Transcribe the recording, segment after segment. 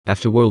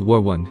After World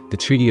War I, the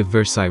Treaty of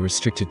Versailles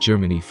restricted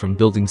Germany from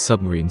building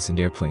submarines and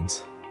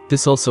airplanes.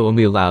 This also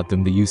only allowed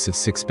them the use of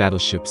 6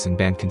 battleships and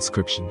banned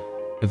conscription.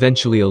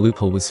 Eventually a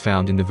loophole was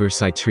found in the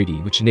Versailles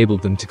Treaty which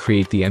enabled them to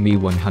create the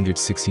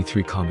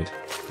Me-163 Komet.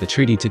 The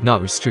treaty did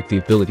not restrict the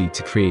ability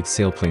to create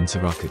sailplanes or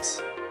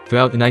rockets.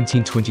 Throughout the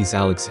 1920s,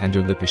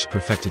 Alexander Lippisch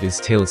perfected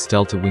his tailless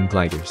delta wing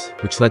gliders,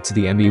 which led to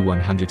the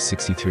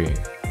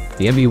Me-163A.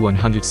 The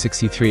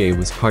Me-163A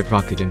was part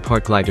rocket and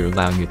part glider,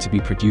 allowing it to be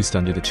produced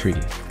under the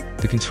treaty.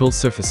 The control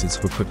surfaces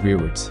were put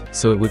rearwards,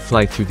 so it would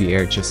fly through the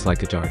air just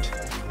like a dart.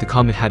 The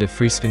Komet had a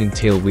free-spinning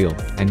tail wheel,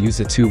 and used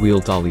a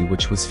 2-wheel dolly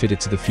which was fitted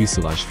to the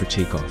fuselage for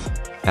takeoff.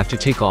 After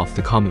takeoff,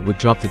 the Komet would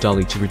drop the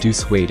dolly to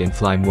reduce weight and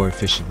fly more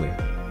efficiently.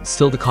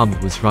 Still, the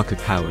Komet was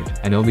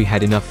rocket-powered, and only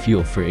had enough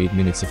fuel for 8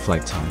 minutes of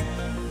flight time.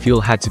 Fuel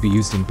had to be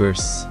used in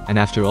bursts, and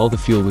after all the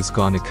fuel was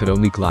gone it could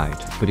only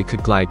glide, but it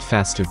could glide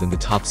faster than the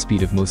top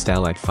speed of most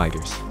Allied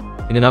fighters.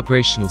 In an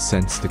operational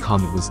sense, the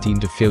Komet was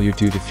deemed a failure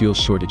due to fuel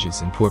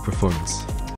shortages and poor performance.